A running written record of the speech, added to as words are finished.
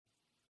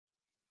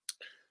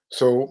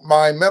So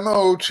my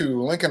memo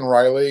to Lincoln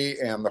Riley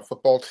and the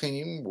football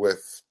team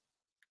with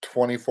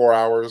 24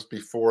 hours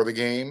before the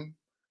game,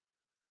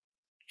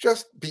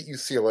 just beat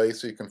UCLA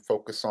so you can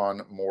focus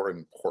on more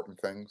important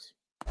things.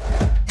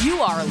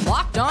 You are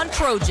Locked On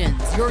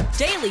Trojans, your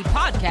daily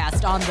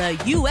podcast on the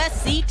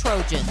USC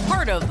Trojans,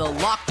 part of the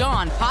Locked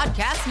On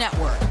Podcast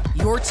Network,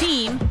 your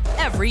team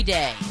every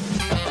day.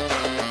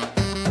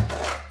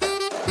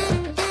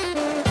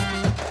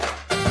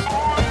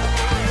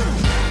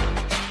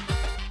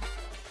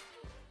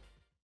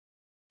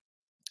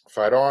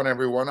 Fight on,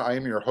 everyone. I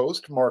am your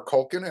host, Mark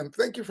Culkin, and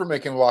thank you for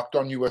making Locked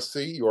On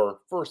USC your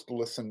first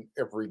listen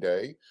every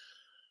day.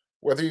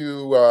 Whether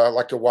you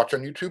like to watch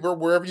on YouTube or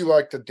wherever you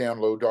like to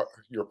download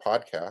your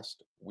podcast,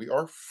 we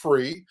are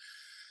free.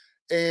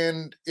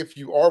 And if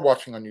you are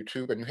watching on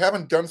YouTube and you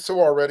haven't done so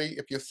already,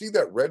 if you see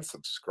that red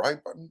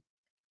subscribe button,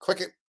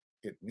 click it.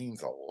 It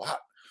means a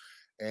lot.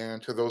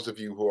 And to those of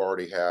you who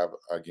already have,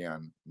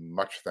 again,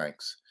 much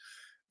thanks.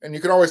 And you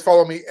can always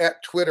follow me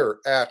at Twitter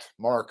at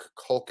Mark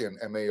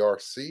Culkin,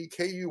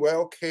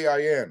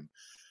 MarkKulkin.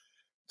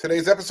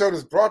 Today's episode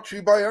is brought to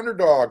you by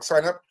Underdog.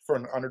 Sign up for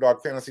an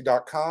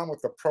UnderdogFantasy.com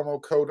with the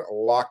promo code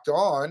Locked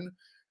On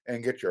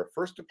and get your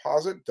first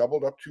deposit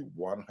doubled up to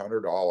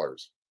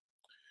 $100.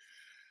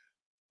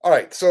 All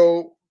right,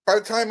 so by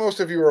the time most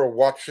of you are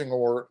watching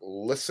or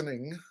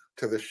listening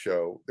to this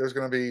show, there's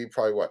going to be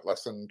probably,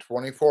 less than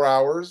 24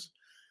 hours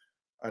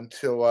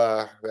until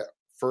that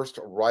first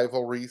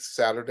rivalry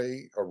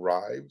Saturday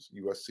arrives.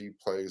 USC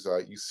plays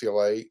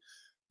UCLA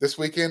this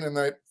weekend, and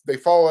they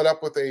follow it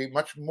up with a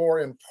much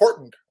more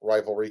important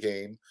rivalry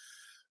game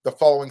the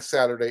following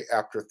Saturday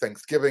after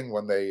Thanksgiving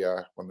when they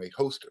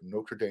host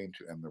Notre Dame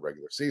to end the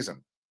regular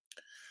season.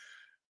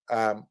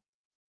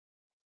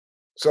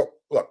 So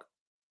look,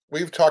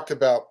 we've talked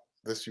about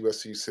this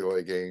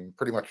USC-UCLA game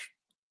pretty much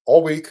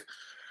all week.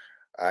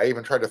 I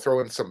even tried to throw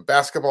in some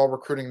basketball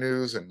recruiting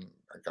news, and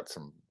I got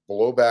some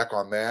blowback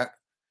on that.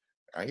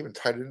 I even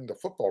tied it into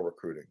football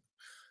recruiting.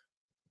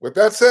 With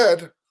that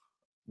said,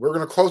 we're going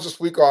to close this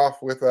week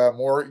off with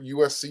more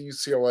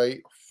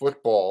USC-UCLA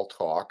football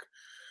talk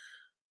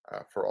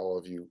for all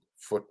of you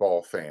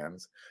football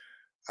fans.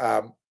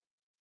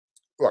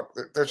 Look,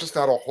 there's just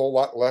not a whole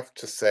lot left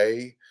to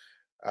say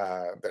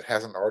that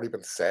hasn't already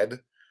been said.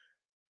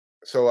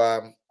 So,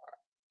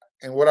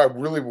 and what I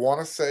really want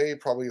to say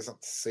probably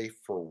isn't safe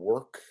for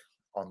work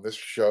on this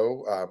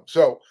show.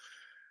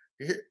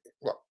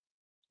 Look,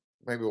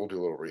 maybe we'll do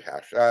a little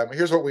rehash.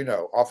 Here's what we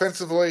know.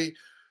 Offensively,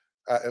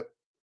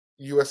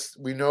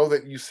 we know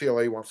that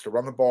UCLA wants to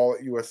run the ball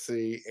at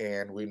USC,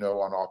 and we know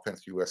on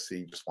offense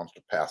USC just wants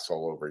to pass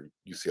all over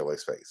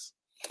UCLA's face.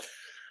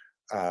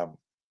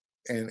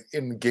 And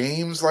in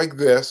games like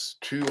this,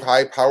 two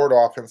high-powered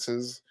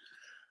offenses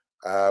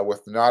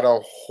with not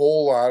a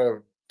whole lot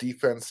of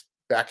defense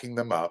backing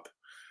them up,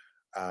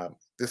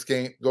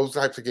 those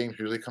types of games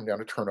usually come down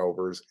to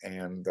turnovers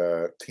and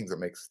teams that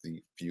makes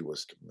the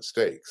fewest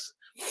mistakes.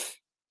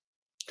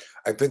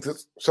 I think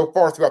that so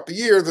far throughout the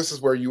year, this is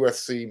where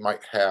USC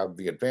might have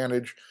the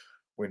advantage.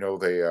 We know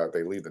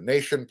they lead the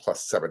nation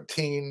plus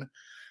 17.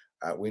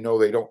 We know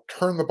they don't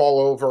turn the ball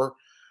over.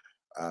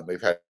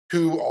 They've had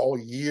 2 all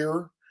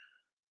year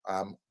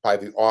by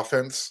the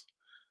offense.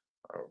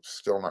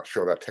 Still not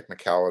sure that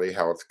technicality,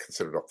 how it's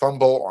considered a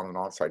fumble on an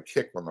onside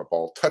kick when the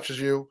ball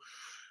touches you.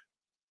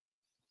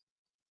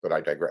 But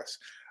I digress.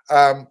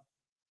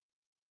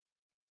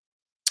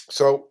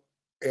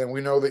 And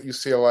we know that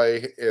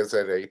UCLA is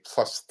at a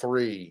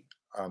 +3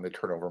 on the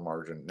turnover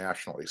margin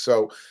nationally.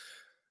 So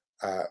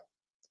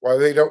while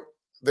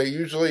they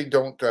usually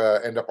don't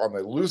end up on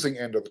the losing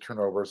end of the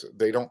turnovers,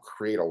 they don't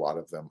create a lot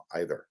of them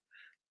either.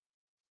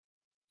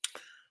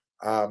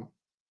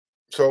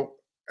 So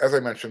as I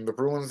mentioned, the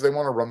Bruins, they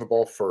want to run the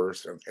ball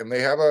first, and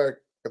they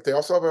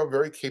also have a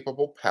very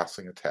capable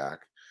passing attack.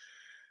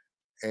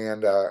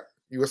 And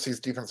USC's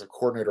defensive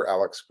coordinator,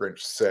 Alex Grinch,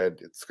 said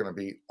it's going to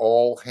be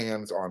all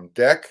hands on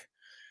deck.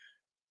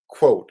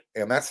 Quote,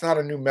 and that's not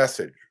a new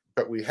message,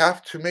 but we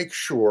have to make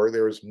sure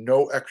there is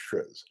no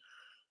extras.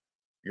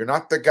 You're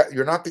not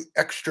the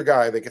extra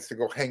guy that gets to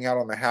go hang out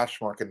on the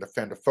hash mark and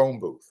defend a phone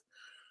booth.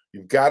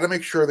 You've got to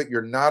make sure that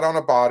you're not on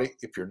a body.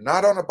 If you're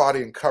not on a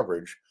body in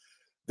coverage,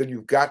 then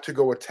you've got to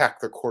go attack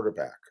the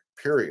quarterback,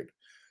 period.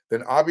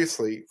 Then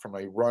obviously, from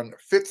a run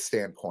fit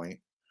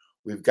standpoint,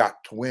 we've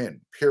got to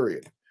win,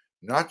 period.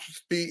 Not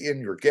just be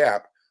in your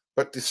gap,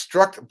 but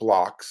destruct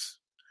blocks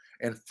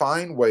and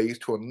find ways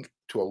to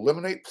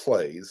eliminate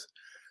plays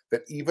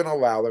that even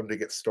allow them to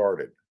get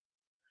started.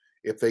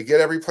 If they get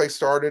every play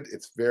started,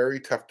 it's very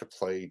tough to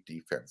play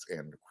defense,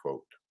 end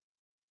quote.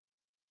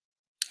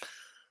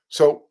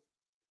 So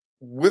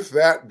with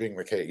that being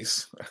the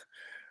case,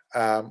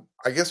 I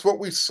guess what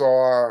we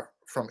saw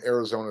from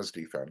Arizona's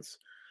defense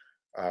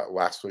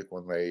last week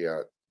when they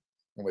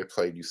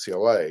played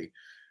UCLA,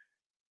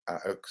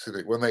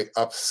 when they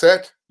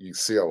upset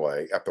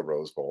UCLA at the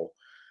Rose Bowl,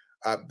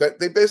 that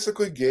they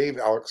basically gave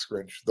Alex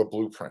Grinch the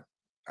blueprint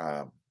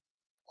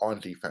on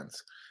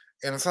defense.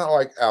 And it's not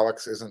like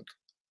Alex isn't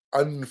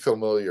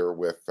unfamiliar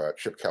with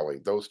Chip Kelly,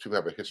 those two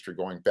have a history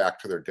going back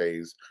to their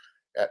days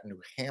at New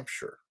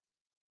Hampshire.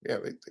 Yeah,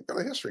 they've got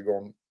a history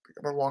going,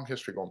 they've got a long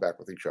history going back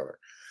with each other.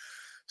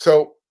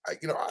 So,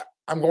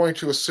 I'm going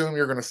to assume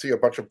you're going to see a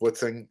bunch of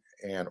blitzing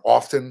and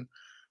often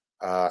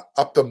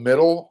up the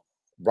middle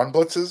run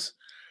blitzes.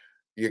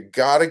 You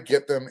got to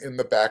get them in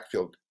the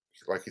backfield.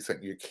 Like you said,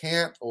 you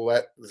can't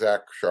let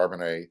Zach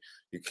Charbonnet,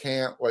 you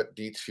can't let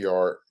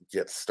DTR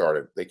get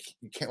started.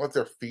 You can't let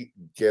their feet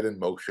get in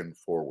motion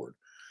forward.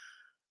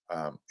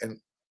 And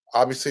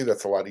obviously,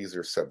 that's a lot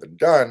easier said than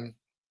done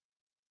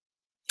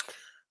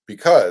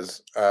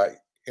because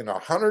in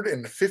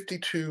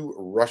 152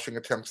 rushing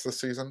attempts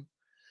this season,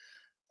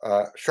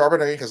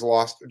 Charbonnet has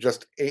lost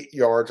just 8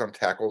 yards on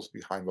tackles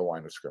behind the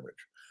line of scrimmage.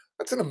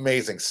 That's an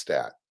amazing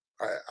stat.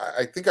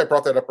 I think I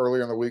brought that up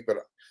earlier in the week, but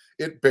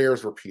it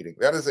bears repeating.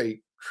 That is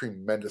a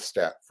tremendous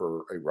stat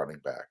for a running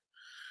back.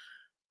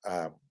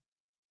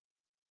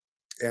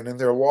 And in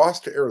their loss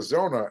to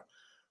Arizona,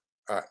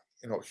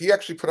 he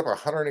actually put up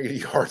 180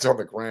 yards on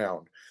the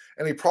ground,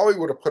 and he probably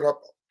would have put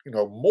up,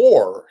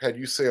 more had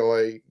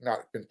UCLA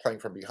not been playing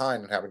from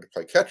behind and having to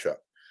play catch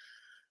up.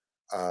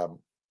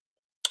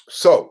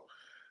 So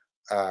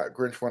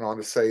Grinch went on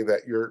to say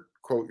that you're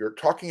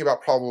talking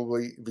about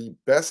probably the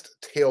best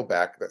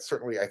tailback that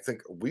certainly I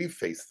think we've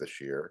faced this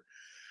year.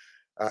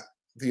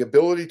 The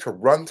ability to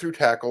run through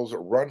tackles,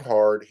 run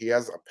hard. He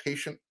has a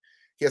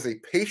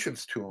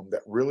patience to him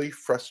that really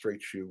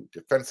frustrates you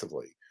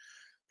defensively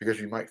because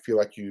you might feel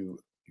like you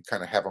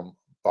kind of have him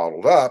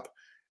bottled up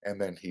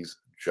and then he's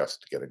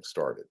just getting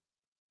started.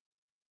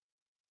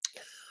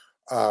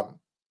 And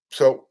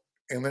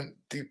then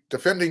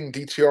defending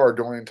DTR,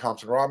 Dorian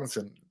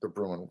Thompson-Robinson, the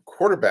Bruin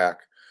quarterback,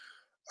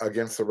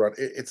 against the run,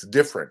 it's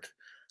different.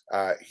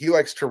 He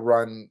likes to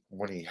run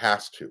when he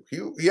has to.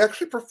 He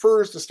actually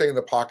prefers to stay in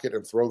the pocket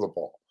and throw the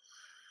ball.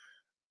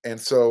 And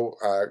so,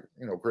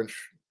 Grinch,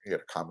 he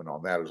had a comment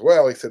on that as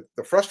well. He said,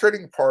 the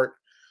frustrating part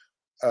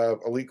of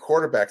elite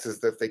quarterbacks is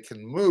that they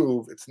can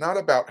move. It's not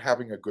about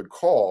having a good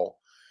call.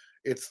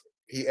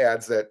 He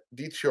adds that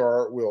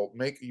DTR will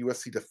make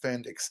USC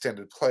defend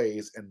extended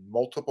plays in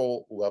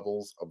multiple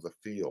levels of the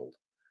field.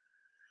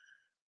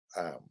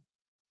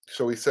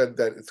 So he said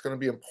that it's going to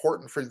be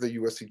important for the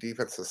USC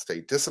defense to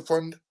stay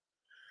disciplined.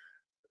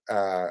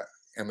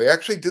 And they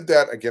actually did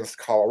that against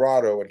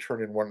Colorado and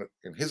turned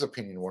in his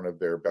opinion, one of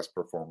their best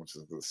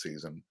performances of the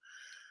season.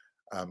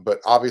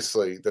 But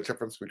obviously, the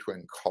difference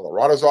between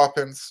Colorado's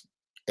offense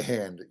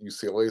and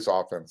UCLA's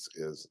offense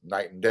is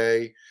night and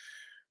day.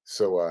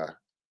 So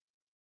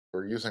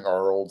we're using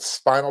our old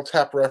Spinal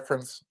Tap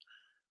reference.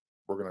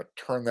 We're going to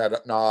turn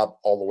that knob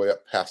all the way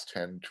up past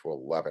 10 to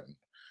 11,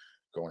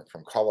 going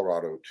from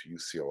Colorado to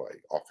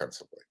UCLA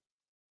offensively.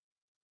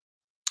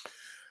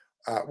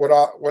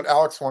 What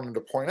Alex wanted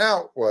to point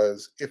out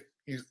was if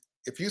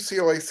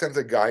UCLA sends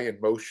a guy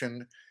in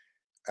motion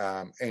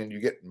and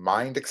you get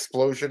mind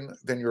explosion,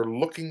 then you're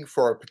looking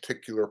for a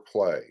particular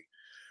play.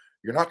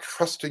 You're not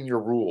trusting your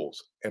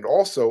rules. And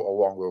also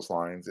along those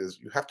lines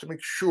is you have to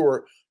make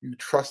sure you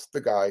trust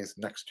the guys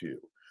next to you.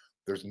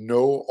 There's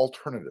no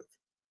alternative.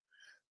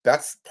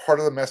 That's part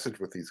of the message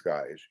with these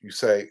guys. You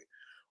say,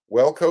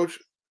 well, coach,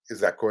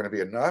 is that going to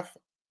be enough?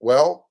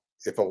 Well,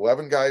 if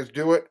 11 guys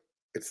do it,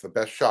 it's the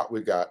best shot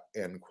we got,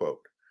 end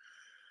quote.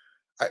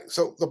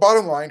 So the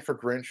bottom line for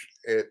Grinch,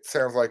 it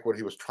sounds like what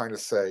he was trying to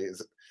say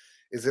is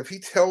if he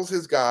tells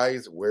his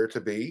guys where to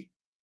be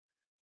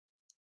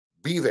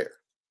there.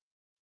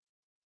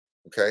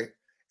 Okay?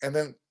 And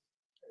then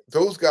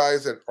those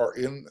guys that are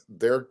in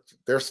their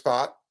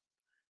spot,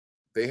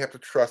 they have to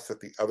trust that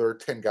the other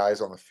 10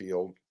 guys on the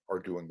field are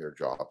doing their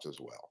jobs as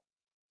well.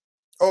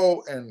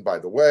 Oh, and by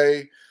the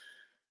way,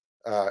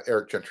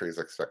 Eric Gentry is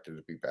expected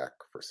to be back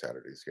for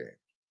Saturday's game.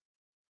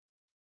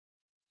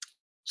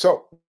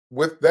 So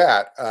with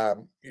that,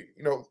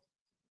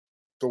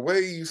 the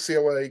way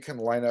UCLA can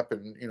line up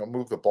and,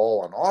 move the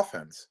ball on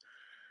offense,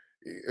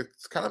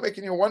 it's kind of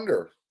making you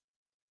wonder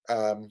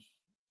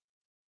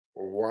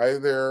why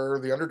they're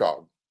the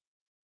underdog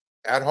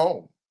at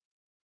home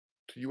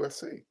to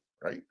USC,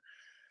 right?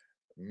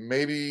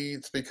 Maybe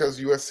it's because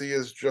USC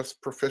is just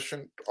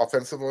proficient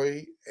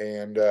offensively,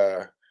 and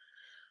I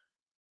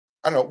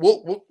don't know.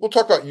 We'll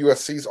talk about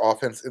USC's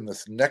offense in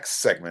this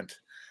next segment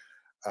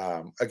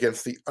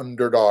against the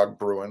underdog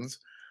Bruins,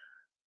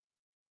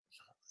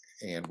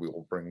 and we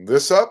will bring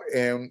this up.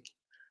 And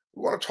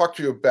we want to talk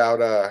to you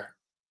about.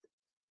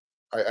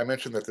 I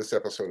mentioned that this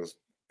episode is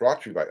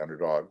brought to you by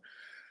Underdog.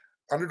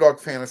 Underdog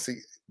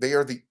Fantasy. They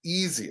are the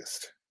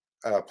easiest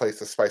place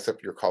to spice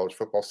up your college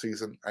football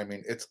season. I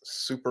mean, it's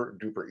super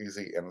duper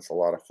easy and it's a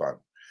lot of fun.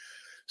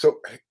 So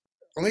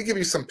let me give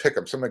you some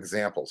pick'em, some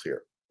examples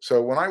here.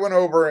 So when I went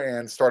over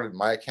and started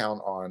my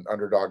account on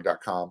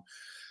underdog.com,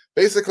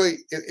 basically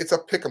it's a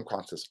pick'em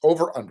contest,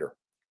 over under.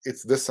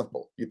 It's this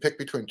simple. You pick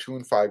between 2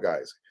 and 5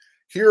 guys.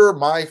 Here are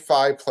my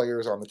 5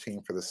 players on the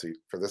team for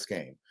this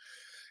game.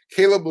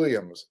 Caleb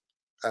Williams,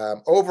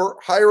 over,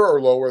 higher or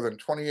lower than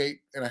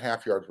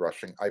 28.5 yards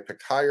rushing. I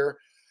picked higher.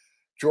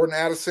 Jordan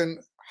Addison,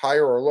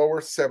 higher or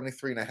lower,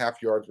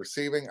 73.5 yards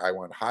receiving. I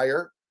went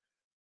higher.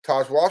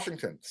 Taj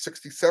Washington,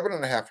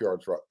 67.5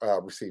 yards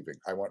receiving.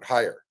 I went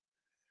higher.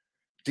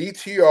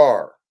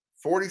 DTR,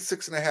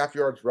 46.5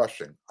 yards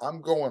rushing. I'm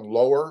going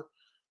lower.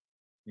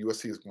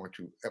 USC is going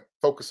to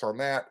focus on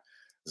that.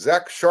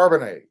 Zach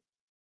Charbonnet,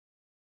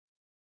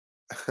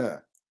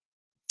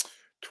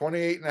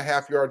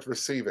 28.5 yards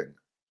receiving.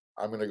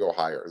 I'm going to go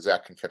higher.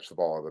 Zach can catch the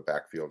ball out of the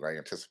backfield, and I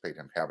anticipate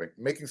him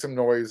making some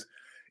noise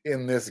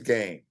in this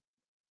game.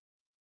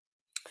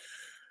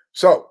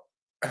 So,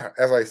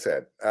 as I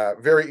said,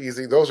 very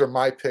easy. Those are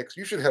my picks.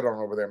 You should head on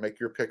over there and make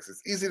your picks.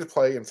 It's easy to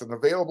play, and it's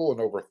available in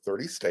over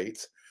 30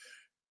 states.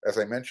 As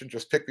I mentioned,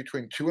 just pick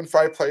between 2 and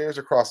 5 players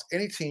across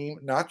any team,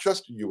 not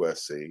just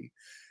USC,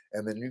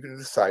 and then you can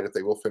decide if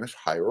they will finish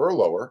higher or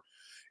lower.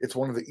 It's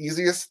one of the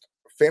easiest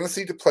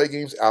fantasy to play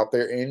games out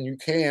there, and you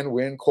can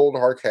win cold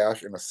hard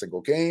cash in a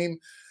single game.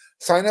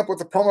 Sign up with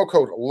the promo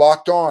code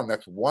Locked On.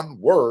 That's one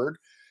word,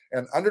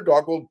 and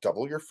Underdog will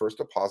double your first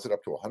deposit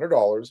up to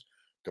 $100.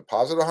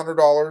 Deposit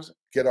 $100,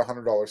 get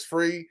 $100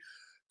 free.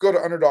 Go to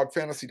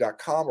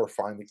UnderdogFantasy.com or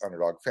find the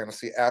Underdog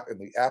Fantasy app in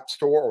the App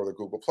Store or the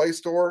Google Play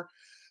Store.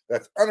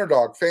 That's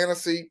Underdog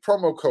Fantasy,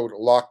 promo code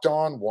Locked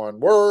On, one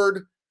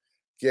word.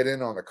 Get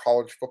in on the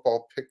college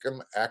football pick'em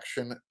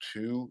action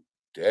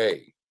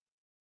today.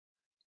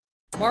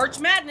 March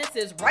Madness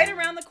is right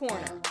around the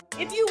corner.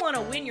 If you want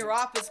to win your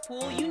office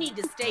pool, you need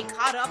to stay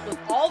caught up with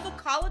all the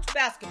college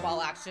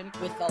basketball action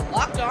with the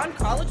Locked On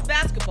College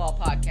Basketball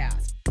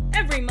Podcast.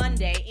 Every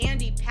Monday,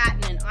 Andy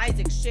Patton and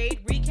Isaac Shade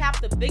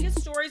recap the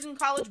biggest stories in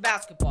college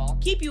basketball,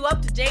 keep you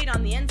up to date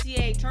on the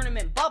NCAA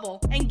tournament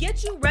bubble, and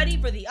get you ready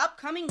for the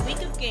upcoming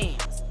week of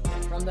games.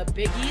 From the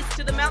Big East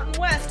to the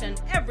Mountain West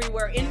and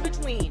everywhere in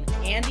between,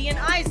 Andy and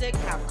Isaac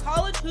have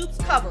college hoops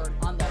covered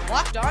on the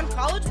Locked On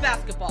College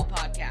Basketball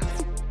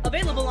Podcast.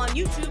 Available on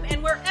YouTube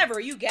and wherever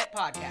you get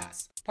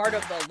podcasts. Part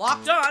of the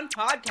Locked On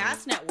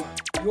Podcast Network.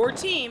 Your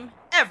team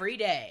every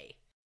day.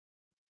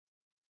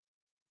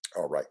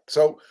 All right.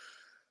 So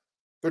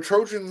the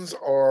Trojans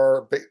they're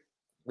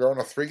on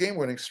a 3-game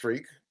winning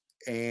streak.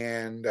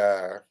 And,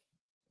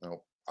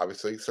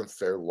 obviously, since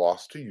their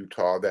loss to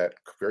Utah, that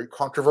very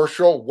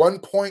controversial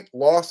 1-point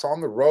loss on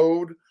the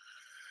road.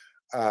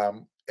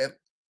 And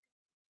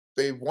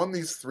they've won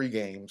these 3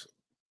 games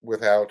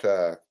without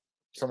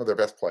some of their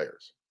best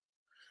players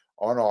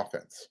on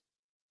offense.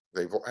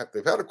 They've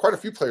had quite a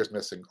few players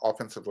missing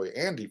offensively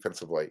and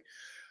defensively,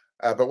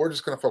 but we're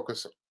just going to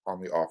focus on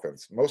the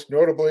offense. Most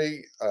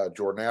notably,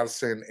 Jordan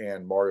Addison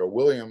and Mario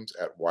Williams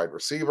at wide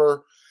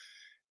receiver.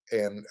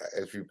 And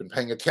as you've been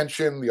paying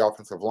attention, the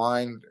offensive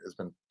line has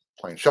been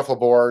playing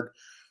shuffleboard.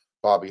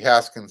 Bobby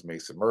Haskins,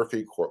 Mason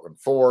Murphy, Cortland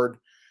Ford.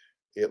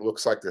 It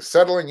looks like they're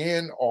settling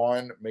in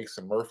on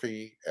Mason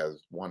Murphy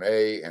as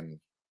 1A and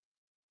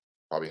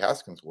Bobby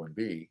Haskins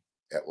 1B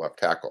at left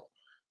tackle.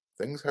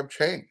 Things have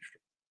changed.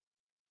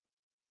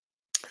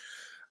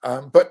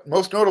 But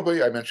most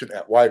notably, I mentioned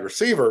at wide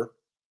receiver,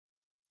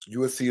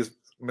 USC has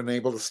been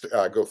able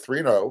to go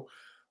 3-0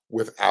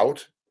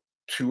 without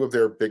 2 of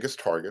their biggest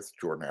targets,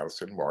 Jordan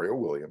Addison, Mario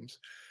Williams.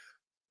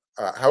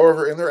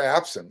 However, in their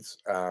absence,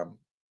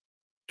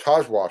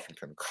 Taj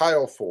Washington,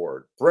 Kyle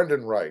Ford,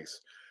 Brendan Rice,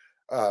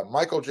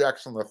 Michael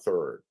Jackson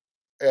III,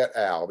 et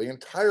al., the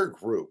entire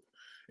group,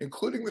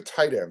 including the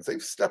tight ends,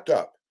 they've stepped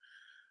up.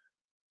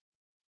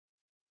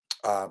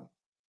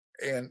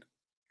 And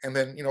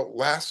then,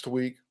 last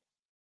week,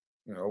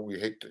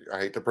 I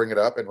hate to bring it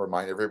up and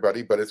remind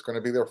everybody, but it's going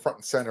to be their front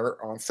and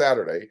center on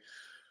Saturday.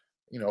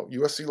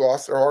 USC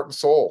lost their heart and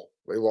soul.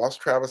 They lost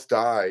Travis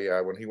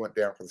Dye when he went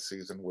down for the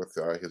season with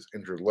his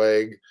injured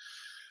leg.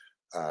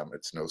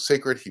 It's no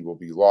secret. He will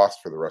be lost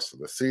for the rest of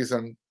the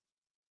season.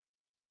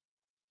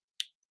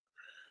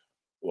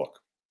 Look,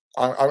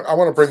 I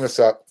want to bring this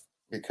up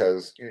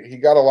because he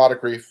got a lot of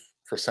grief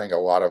for saying a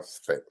lot of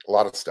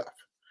stuff.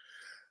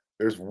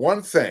 There's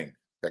one thing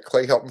that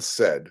Clay Helton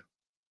said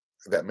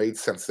that made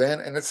sense then,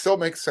 and it still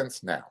makes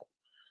sense now.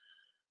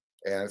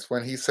 And it's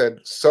when he said,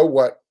 "So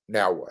what?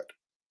 Now what?"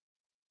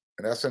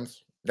 In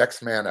essence,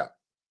 next man up.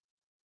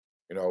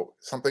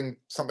 Something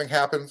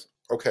happens.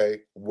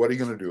 Okay, what are you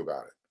going to do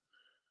about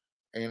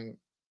it? And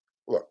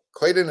look,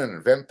 Clay didn't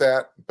invent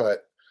that,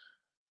 but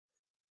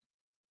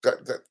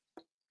that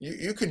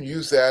you can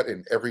use that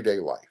in everyday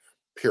life.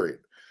 Period.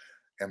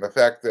 And the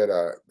fact that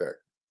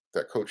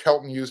that Coach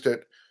Helton used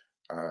it.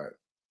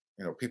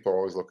 People are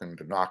always looking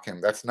to knock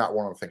him. That's not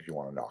one of the things you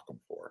want to knock him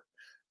for.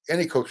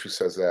 Any coach who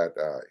says that,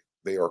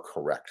 they are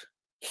correct.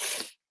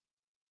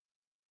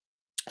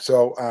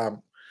 So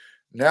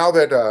now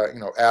that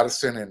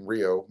Addison and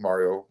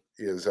Mario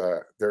is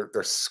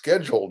they're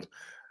scheduled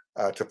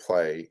to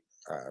play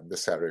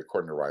this Saturday,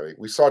 according to Riley.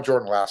 We saw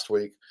Jordan last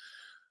week.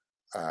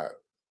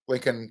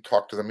 Lincoln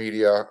talked to the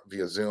media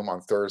via Zoom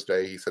on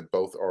Thursday. He said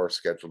both are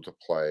scheduled to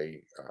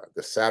play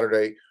this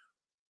Saturday.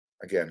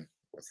 Again,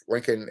 with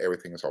Lincoln,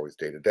 everything is always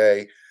day to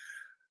day.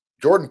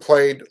 Jordan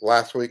played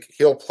last week.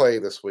 He'll play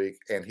this week,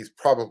 and he's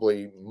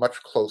probably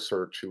much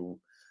closer to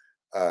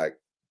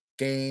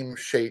game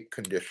shape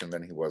condition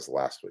than he was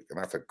last week, and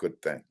that's a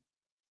good thing.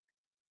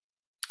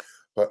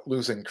 But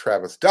losing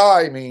Travis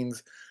Dye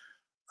means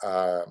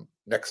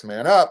next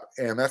man up,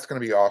 and that's going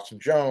to be Austin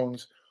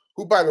Jones,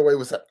 who, by the way,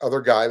 was that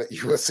other guy that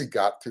USC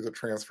got through the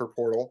transfer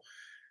portal.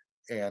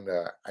 And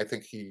I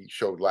think he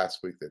showed last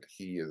week that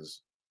he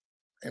is,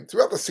 and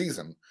throughout the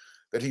season,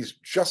 that he's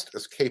just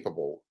as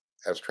capable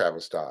as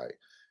Travis Dye.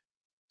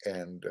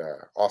 And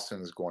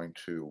Austin is going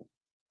to,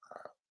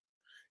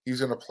 he's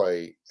going to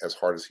play as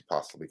hard as he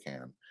possibly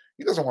can.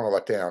 He doesn't want to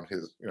let down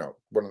his,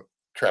 when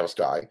Travis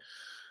Dye,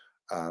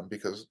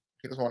 because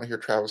he doesn't want to hear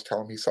Travis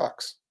tell him he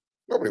sucks.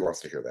 Nobody wants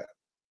to hear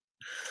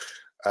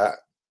that.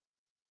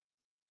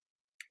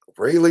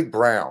 Rayleigh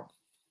Brown.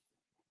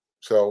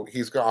 So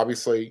he's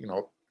obviously,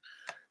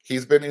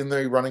 he's been in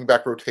the running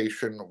back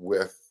rotation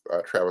with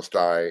Travis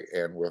Dye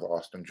and with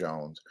Austin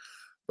Jones,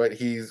 but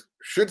he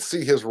should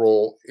see his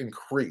role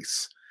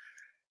increase.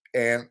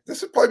 And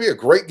this would probably be a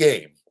great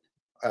game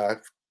to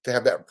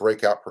have that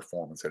breakout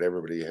performance that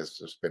everybody has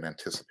just been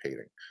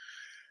anticipating.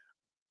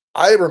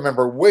 I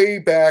remember way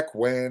back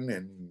when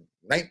in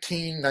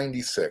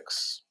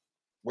 1996,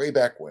 way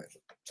back when.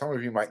 Some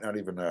of you might not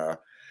even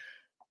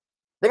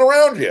been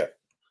around yet,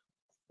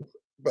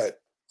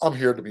 but I'm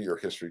here to be your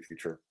history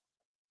teacher.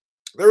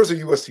 There was a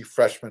USC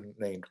freshman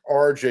named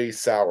R.J.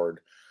 Soward.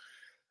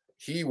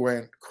 He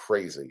went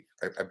crazy.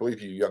 I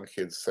believe you young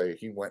kids say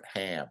he went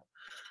ham.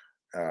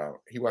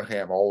 He went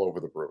ham all over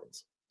the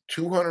Bruins.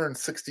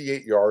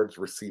 268 yards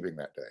receiving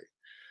that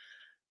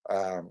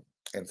day.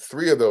 And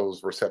 3 of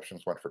those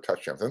receptions went for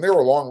touchdowns. And they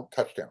were long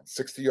touchdowns,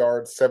 60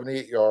 yards,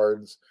 78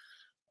 yards.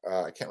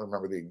 I can't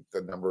remember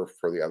the number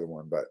for the other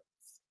one, but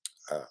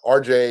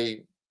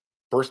RJ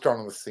burst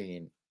onto the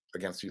scene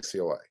against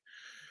UCLA.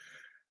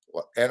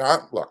 And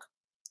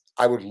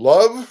I would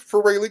love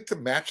for Rayleigh to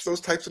match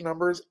those types of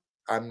numbers.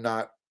 I'm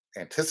not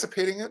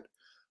anticipating it.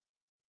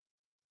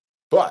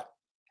 But,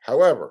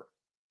 however,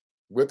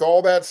 with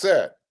all that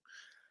said,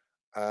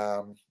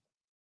 I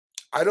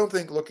don't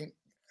think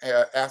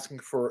asking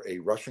for a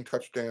rushing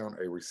touchdown,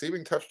 a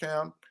receiving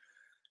touchdown,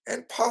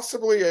 and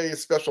possibly a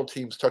special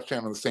teams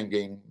touchdown in the same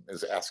game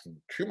is asking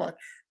too much,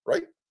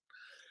 right?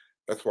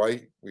 That's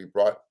why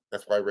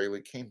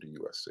Rayleigh came to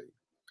USC,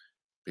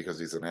 because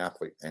he's an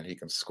athlete and he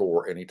can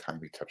score anytime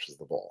he touches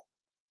the ball.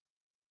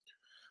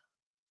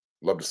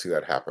 Love to see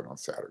that happen on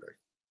Saturday.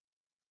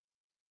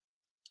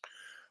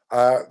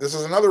 This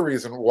is another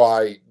reason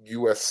why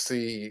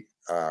USC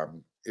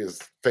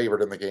is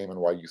favored in the game and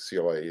why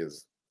UCLA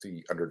is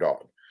the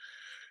underdog.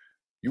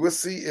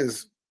 USC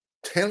is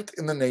 10th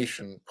in the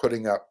nation,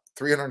 putting up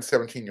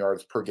 317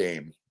 yards per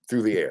game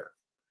through the air.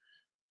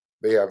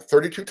 They have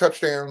 32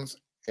 touchdowns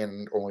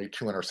and only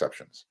 2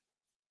 interceptions.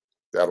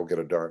 That'll get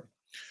it done.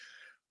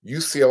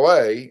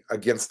 UCLA,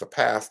 against the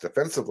pass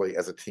defensively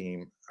as a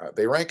team,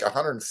 they rank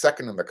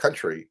 102nd in the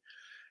country,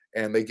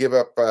 and they give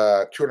up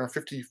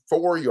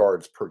 254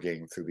 yards per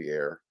game through the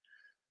air.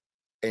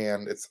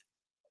 And it's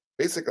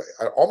basically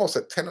almost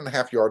at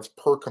 10.5 yards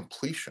per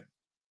completion.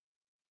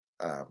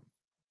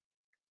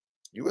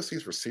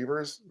 USC's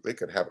receivers, they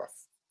could have a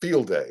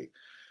field day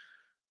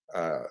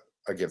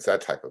against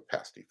that type of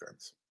pass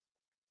defense.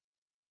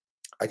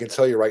 I can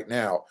tell you right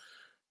now,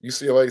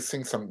 UCLA's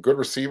seen some good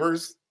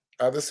receivers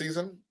this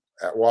season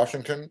at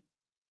Washington,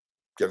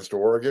 against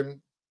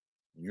Oregon,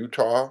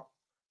 Utah,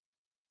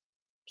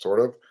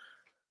 sort of.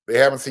 They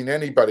haven't seen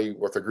anybody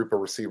with a group of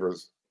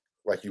receivers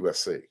like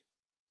USC.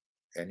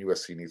 And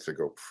USC needs to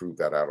go prove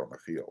that out on the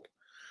field.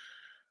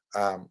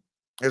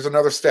 Here's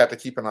another stat to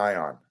keep an eye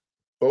on.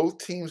 Both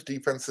teams'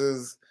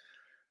 defenses,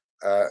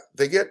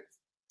 they get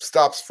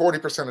stops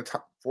 40%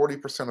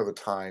 of the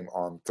time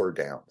on third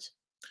downs.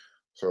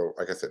 So,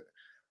 like I said,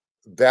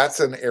 that's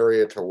an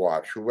area to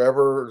watch.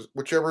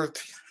 Whichever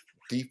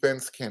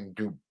defense can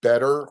do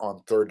better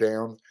on third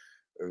down,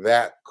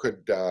 that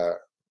could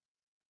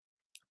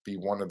be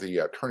one of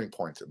the turning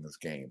points in this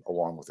game,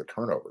 along with the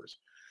turnovers.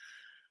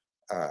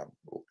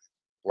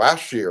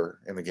 Last year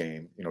in the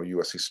game,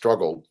 USC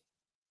struggled.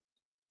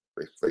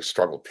 They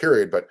struggled,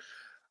 period, but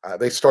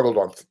they struggled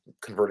on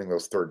converting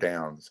those third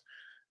downs.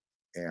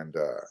 And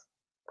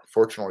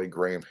unfortunately,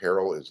 Graham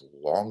Harrell is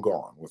long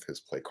gone with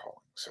his play calling.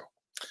 So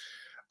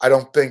I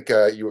don't think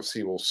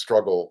USC will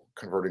struggle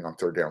converting on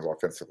third downs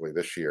offensively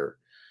this year,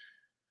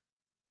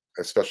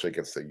 especially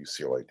against the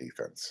UCLA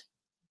defense.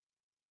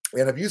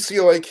 And if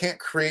UCLA can't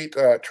create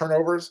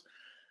turnovers,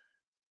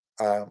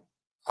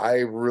 I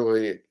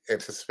really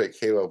anticipate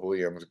Caleb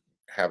Williams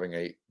having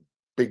a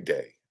big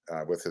day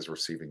with his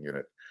receiving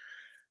unit.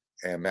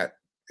 And that,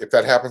 if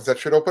that happens, that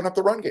should open up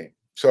the run game.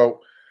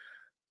 So,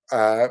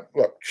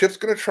 look, Chip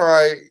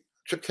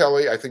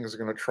Kelly, I think, is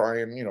going to try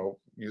and,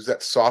 use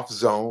that soft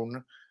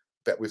zone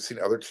that we've seen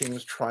other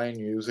teams try and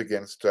use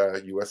against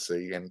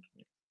USC. And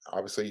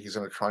obviously, he's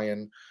going to try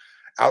and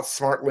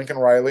outsmart Lincoln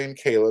Riley and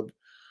Caleb.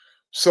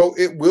 So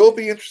it will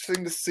be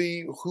interesting to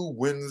see who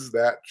wins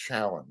that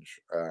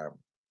challenge.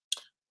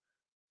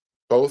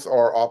 Both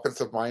are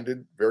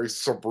offensive-minded, very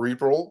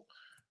cerebral.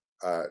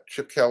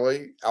 Chip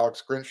Kelly,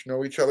 Alex Grinch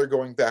know each other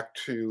going back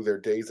to their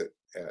days at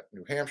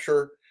New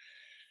Hampshire.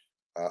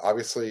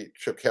 Obviously,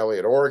 Chip Kelly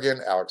at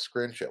Oregon, Alex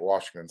Grinch at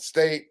Washington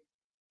State.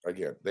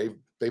 Again, they've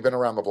been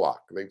around the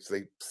block.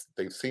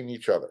 They've seen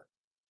each other.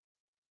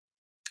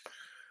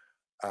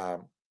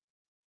 Um,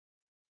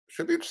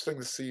 should be interesting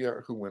to see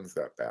who wins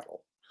that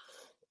battle.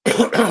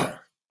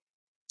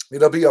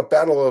 It'll be a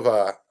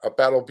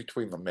battle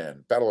between the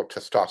men, battle of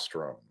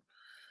testosterone.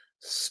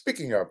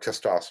 Speaking of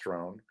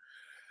testosterone,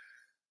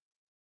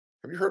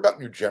 have you heard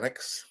about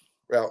eugenics?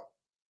 Well,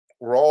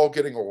 we're all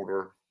getting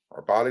older.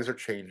 Our bodies are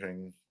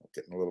changing,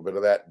 getting a little bit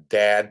of that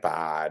dad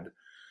bod.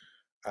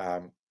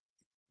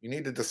 You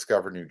need to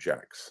discover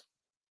eugenics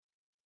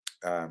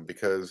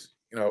because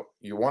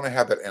you want to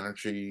have that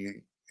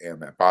energy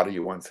and that body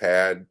you once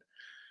had.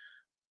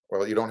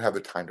 Well, you don't have the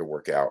time to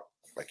work out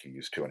like you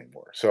used to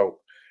anymore. So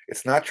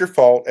it's not your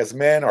fault. As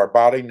men, our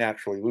body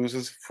naturally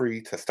loses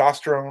free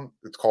testosterone.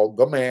 It's called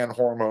the man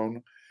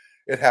hormone.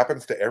 It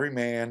happens to every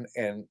man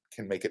and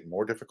can make it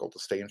more difficult to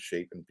stay in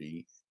shape and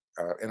be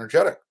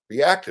energetic,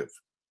 be active.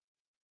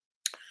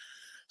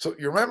 So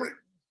you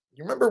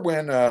remember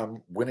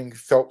when winning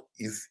felt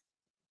easy?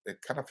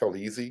 It kind of felt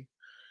easy.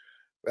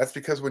 That's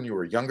because when you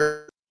were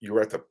younger, you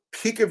were at the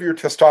peak of your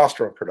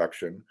testosterone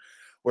production,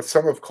 what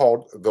some have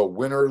called the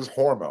winner's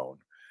hormone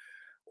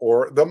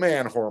or the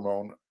man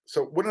hormone.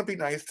 So wouldn't it be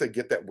nice to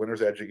get that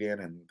winner's edge again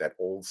and that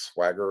old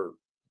swagger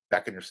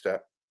back in your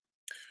step?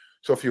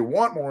 So if you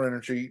want more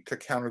energy to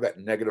counter that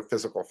negative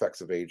physical effects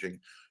of aging,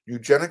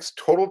 Eugenics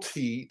Total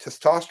T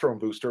testosterone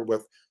booster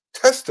with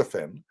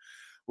Testofen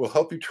will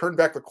help you turn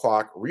back the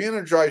clock,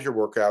 re-energize your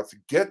workouts,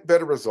 get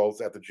better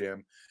results at the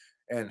gym,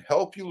 and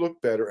help you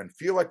look better and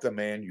feel like the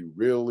man you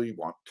really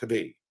want to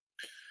be.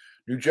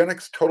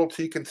 Eugenics Total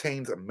T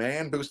contains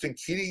man-boosting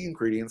key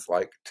ingredients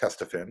like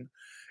Testofen,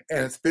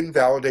 and it's been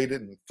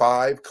validated in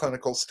 5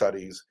 clinical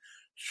studies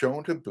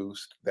shown to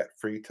boost that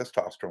free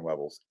testosterone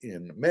levels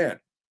in men.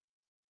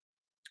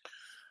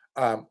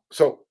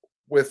 So,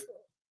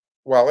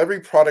 while every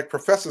product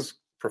professes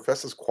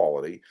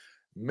quality,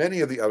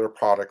 many of the other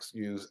products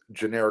use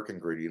generic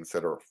ingredients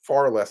that are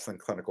far less than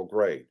clinical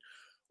grade.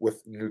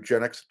 With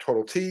Nugenix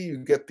Total T, you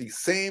get the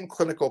same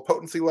clinical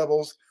potency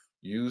levels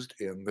used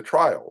in the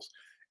trials.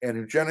 And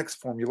Nugenix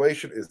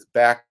formulation is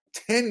back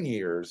 10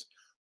 years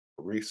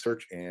for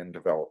research and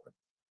development.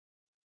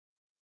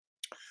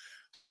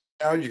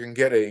 Now you can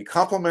get a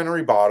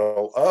complimentary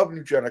bottle of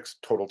Nugenix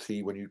Total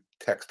T when you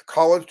text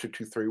college to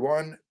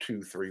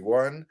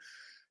 231-231.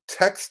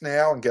 Text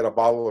now and get a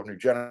bottle of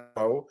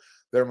Nugenix,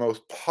 their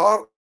most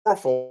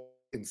powerful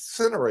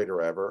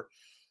incinerator ever,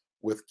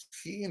 with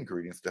key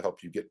ingredients to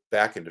help you get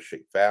back into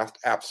shape fast,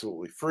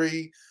 absolutely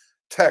free.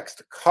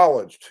 Text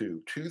college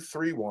to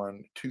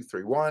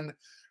 231-231.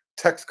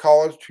 Text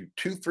college to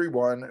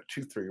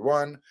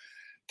 231-231.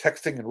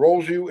 Texting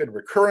enrolls you in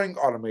recurring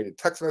automated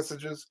text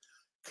messages.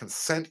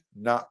 Consent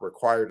not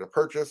required to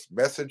purchase.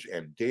 Message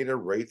and data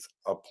rates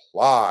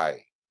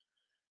apply.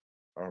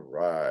 All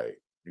right,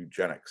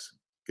 Eugenics.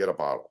 Get a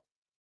bottle.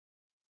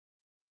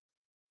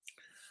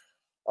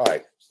 All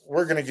right,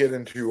 we're going to get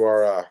into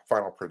our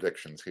final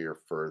predictions here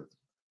for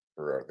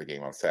the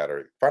game on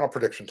Saturday. Final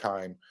prediction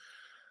time.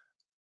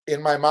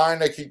 In my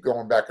mind, I keep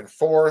going back and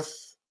forth.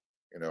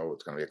 It's going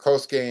to be a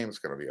close game. It's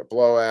going to be a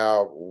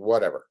blowout,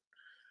 whatever.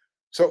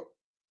 So,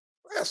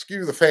 ask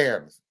you, the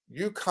fans.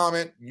 You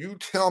comment. You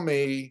tell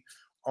me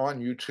on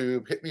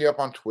YouTube. Hit me up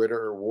on Twitter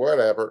or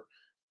whatever.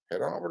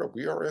 Head on over to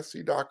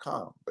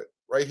wearesc.com. But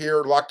right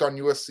here, Locked On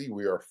USC,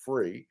 we are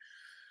free.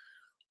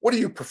 What do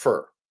you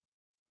prefer?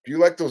 Do you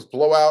like those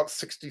blowout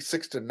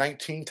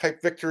 66-19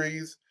 type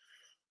victories?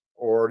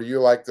 Or do you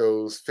like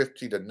those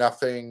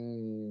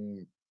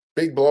 50-0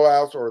 big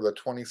blowouts, or the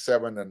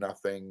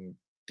 27-0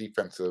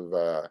 defensive,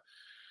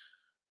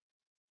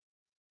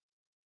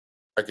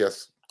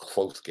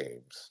 close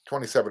games?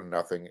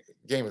 27-0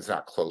 game is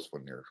not close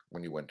when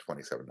you win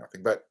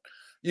 27-0, but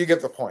you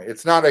get the point.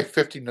 It's not a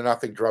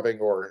 50-0 drubbing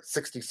or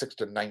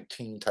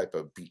 66-19 type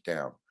of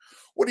beatdown.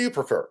 What do you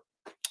prefer?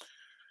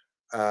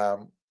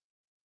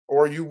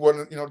 Or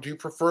do you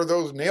prefer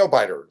those nail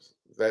biters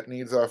that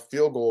needs a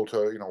field goal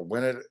to,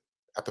 win it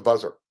at the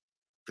buzzer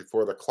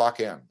before the clock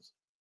ends,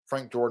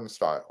 Frank Jordan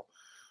style?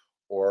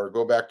 Or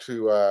go back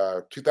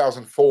to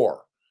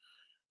 2004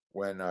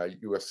 when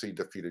USC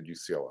defeated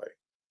UCLA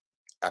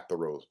at the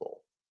Rose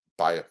Bowl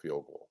by a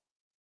field goal.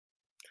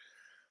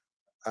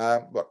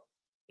 Look,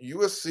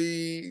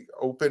 USC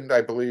opened,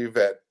 I believe,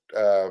 at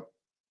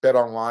Bet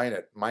Online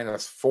at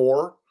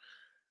 -4.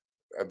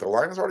 The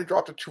line has already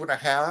dropped to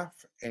 2.5,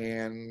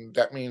 and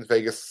that means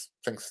Vegas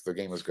thinks the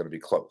game is going to be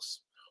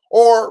close.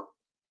 Or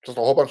just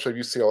a whole bunch of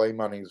UCLA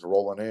money's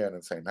rolling in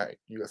and saying, hey,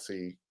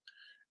 USC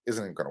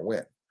isn't even going to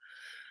win.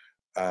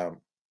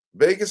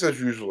 Vegas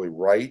is usually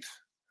right.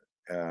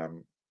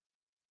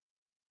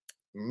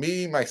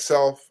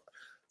 Myself,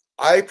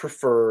 I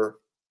prefer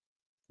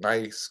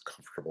nice,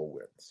 comfortable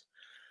wins.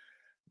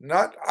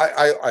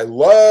 I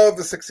love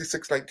the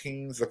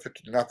 66-19s, the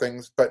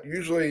 50-0s, but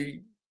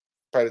usually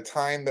by the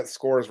time that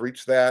scores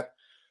reach that,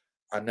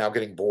 I'm now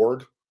getting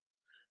bored.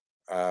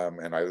 And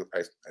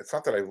it's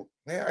not that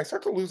I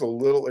start to lose a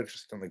little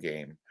interest in the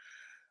game.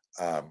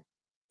 But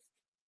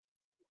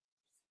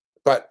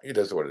it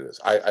is what it is.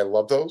 I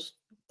love those,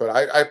 but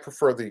I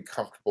prefer the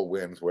comfortable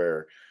wins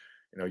where,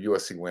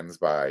 USC wins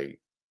by,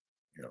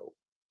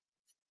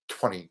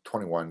 20,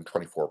 21,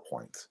 24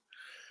 points.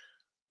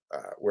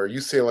 Where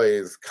UCLA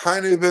is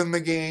kind of in the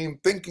game,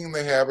 thinking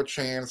they have a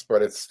chance,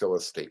 but it's still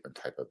a statement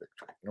type of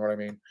victory. You know what I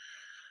mean?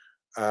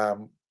 I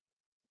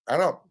don't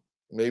know.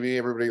 Maybe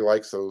everybody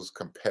likes those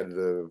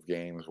competitive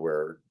games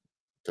where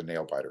the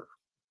nail biter.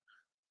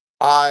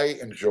 I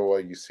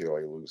enjoy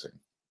UCLA losing,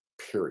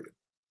 period,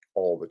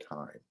 all the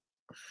time.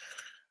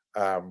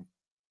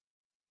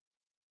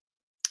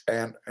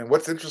 And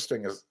what's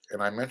interesting is,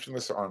 and I mentioned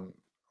this on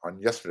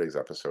yesterday's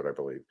episode, I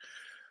believe,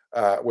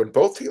 when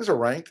both teams are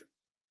ranked,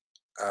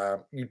 I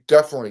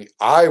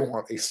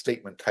want a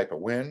statement type of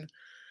win,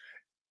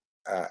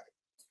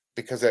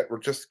 because that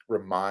just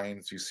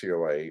reminds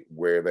UCLA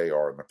where they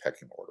are in the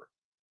pecking order.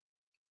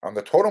 On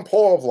the totem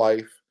pole of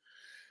life,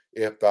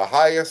 if the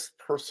highest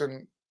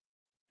person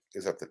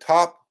is at the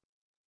top,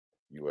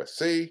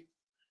 USC,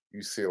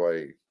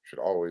 UCLA should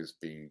always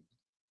be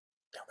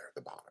down there at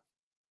the bottom.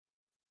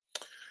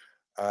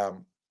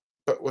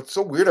 But what's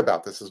so weird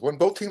about this is when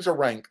both teams are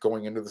ranked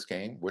going into this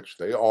game, which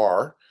they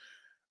are,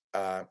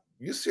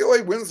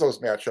 UCLA wins those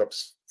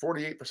matchups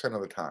 48% of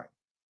the time.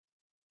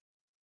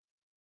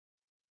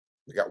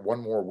 They got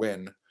one more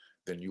win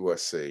than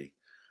USC.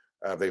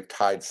 They've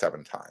tied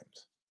 7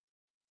 times.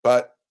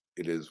 But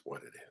it is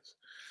what it is.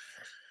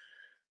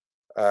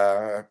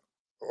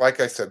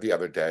 Like I said the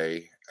other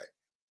day,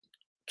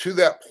 to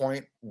that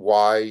point,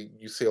 why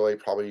UCLA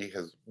probably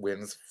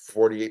wins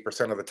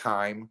 48% of the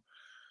time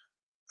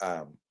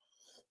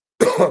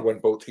when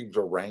both teams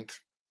are ranked.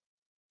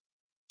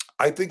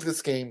 I think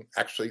this game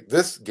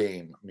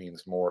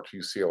means more to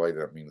UCLA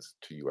than it means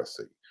to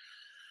USC.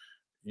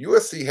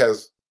 USC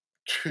has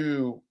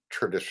 2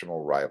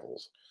 traditional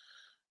rivals.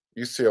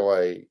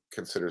 UCLA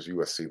considers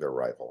USC their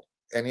rival.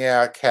 And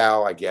yeah,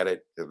 Cal, I get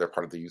it. They're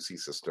part of the UC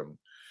system.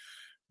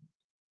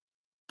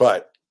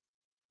 But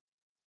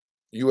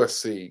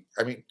UCLA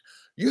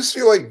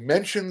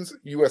mentions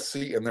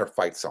USC in their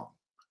fight song.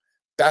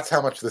 That's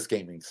how much this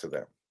game means to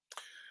them.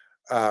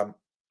 Like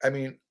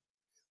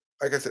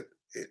I said,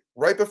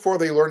 right before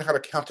they learn how to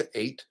count to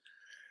 8,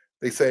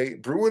 they say,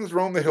 Bruins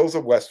roam the hills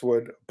of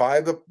Westwood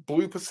by the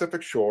blue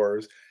Pacific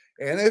shores,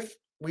 and if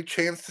we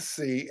chance to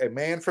see a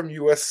man from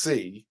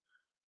USC,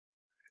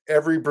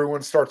 every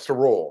Bruin starts to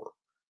roar.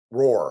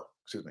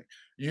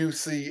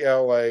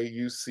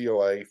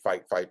 UCLA,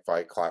 fight,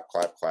 clap,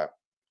 clap, clap.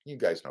 You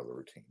guys know the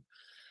routine.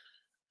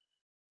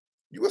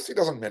 USC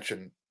doesn't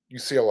mention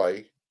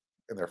UCLA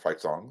in their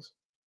fight songs.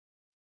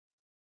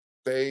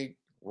 They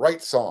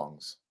write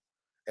songs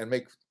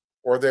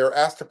or they're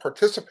asked to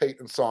participate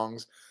in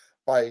songs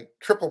by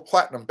triple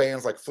platinum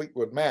bands like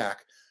Fleetwood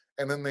Mac,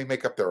 and then they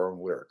make up their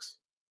own lyrics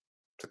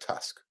to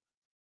Tusk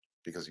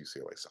because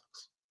UCLA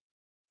sucks.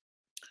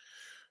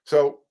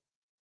 So,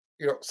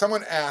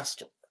 someone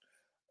asked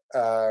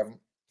how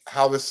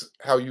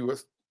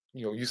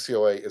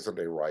UCLA isn't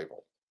a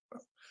rival.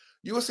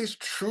 USC's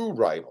true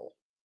rival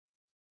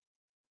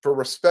for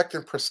respect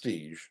and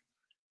prestige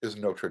is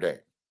Notre Dame.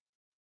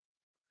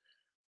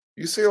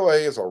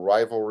 UCLA is a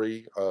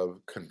rivalry of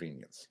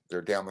convenience.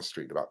 They're down the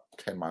street, about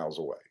 10 miles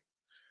away.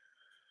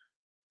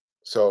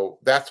 So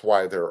that's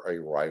why they're a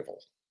rival.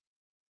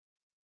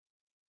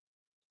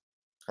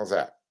 How's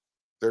that?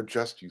 They're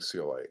just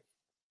UCLA.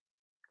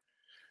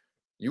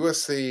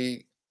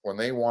 USC, when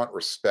they want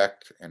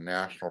respect and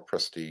national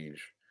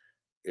prestige,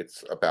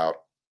 it's about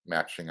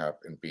matching up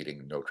and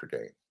beating Notre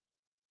Dame.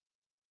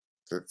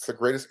 It's the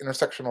greatest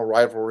intersectional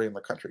rivalry in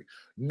the country.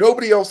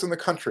 Nobody else in the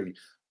country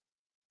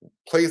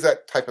plays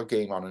that type of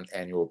game on an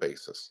annual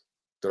basis,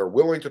 that are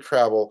willing to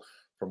travel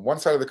from one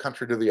side of the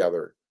country to the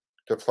other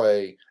to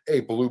play a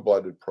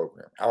blue-blooded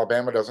program.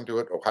 Alabama doesn't do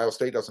it. Ohio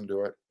State doesn't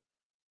do it.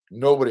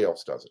 Nobody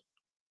else does it.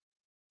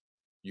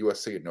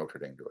 USC and Notre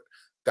Dame do it.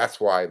 That's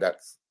why that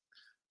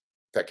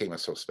game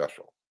is so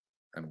special,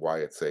 and why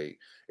it's a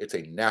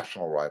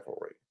national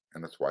rivalry,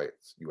 and that's why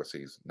it's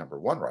USC's number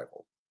 1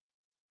 rival.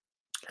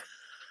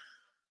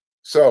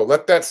 So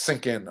let that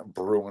sink in,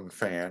 Bruin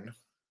fan.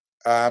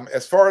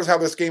 As far as how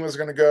this game is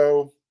going to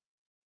go,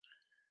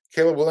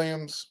 Caleb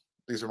Williams,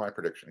 these are my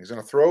predictions. He's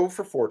going to throw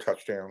for 4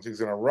 touchdowns. He's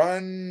going to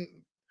run,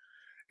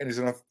 and he's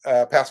going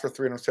to pass for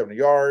 370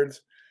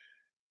 yards.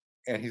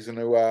 And he's going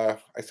to,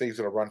 he's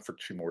going to run for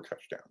 2 more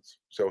touchdowns.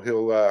 So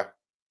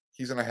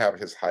he's going to have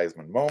his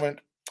Heisman moment.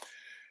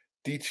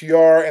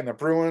 DTR and the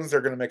Bruins,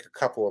 they're going to make a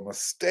couple of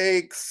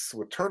mistakes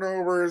with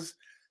turnovers,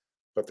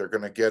 but they're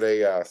going to get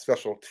a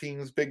special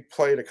teams big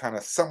play to kind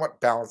of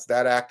somewhat balance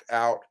that act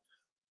out.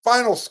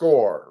 Final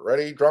score,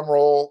 ready? Drum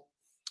roll.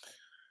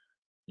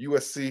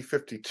 USC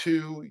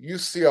 52,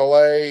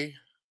 UCLA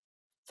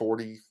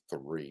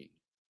 43.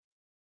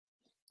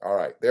 All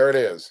right, there it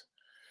is.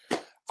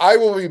 I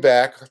will be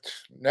back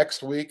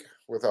next week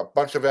with a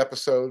bunch of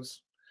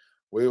episodes.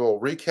 We will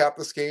recap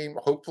this game.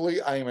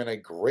 Hopefully, I am in a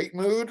great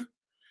mood.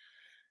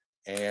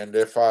 And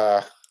if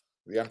the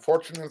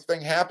unfortunate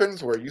thing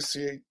happens where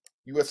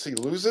USC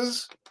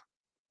loses,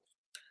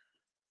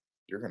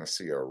 you're going to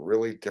see a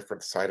really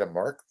different side of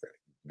Mark that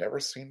you've never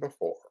seen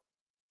before.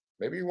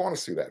 Maybe you want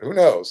to see that. Who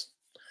knows?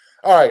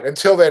 All right.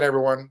 Until then,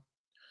 everyone,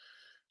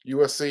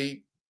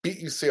 USC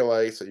beat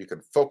UCLA so you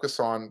can focus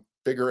on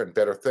bigger and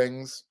better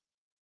things,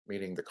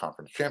 meaning the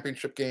conference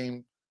championship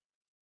game,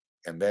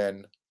 and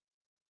then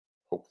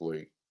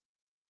hopefully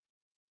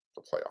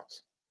the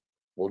playoffs.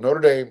 Well, Notre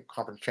Dame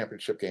conference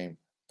championship game,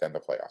 then the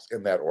playoffs,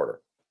 in that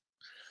order.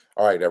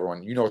 All right,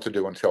 everyone, you know what to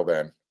do until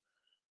then.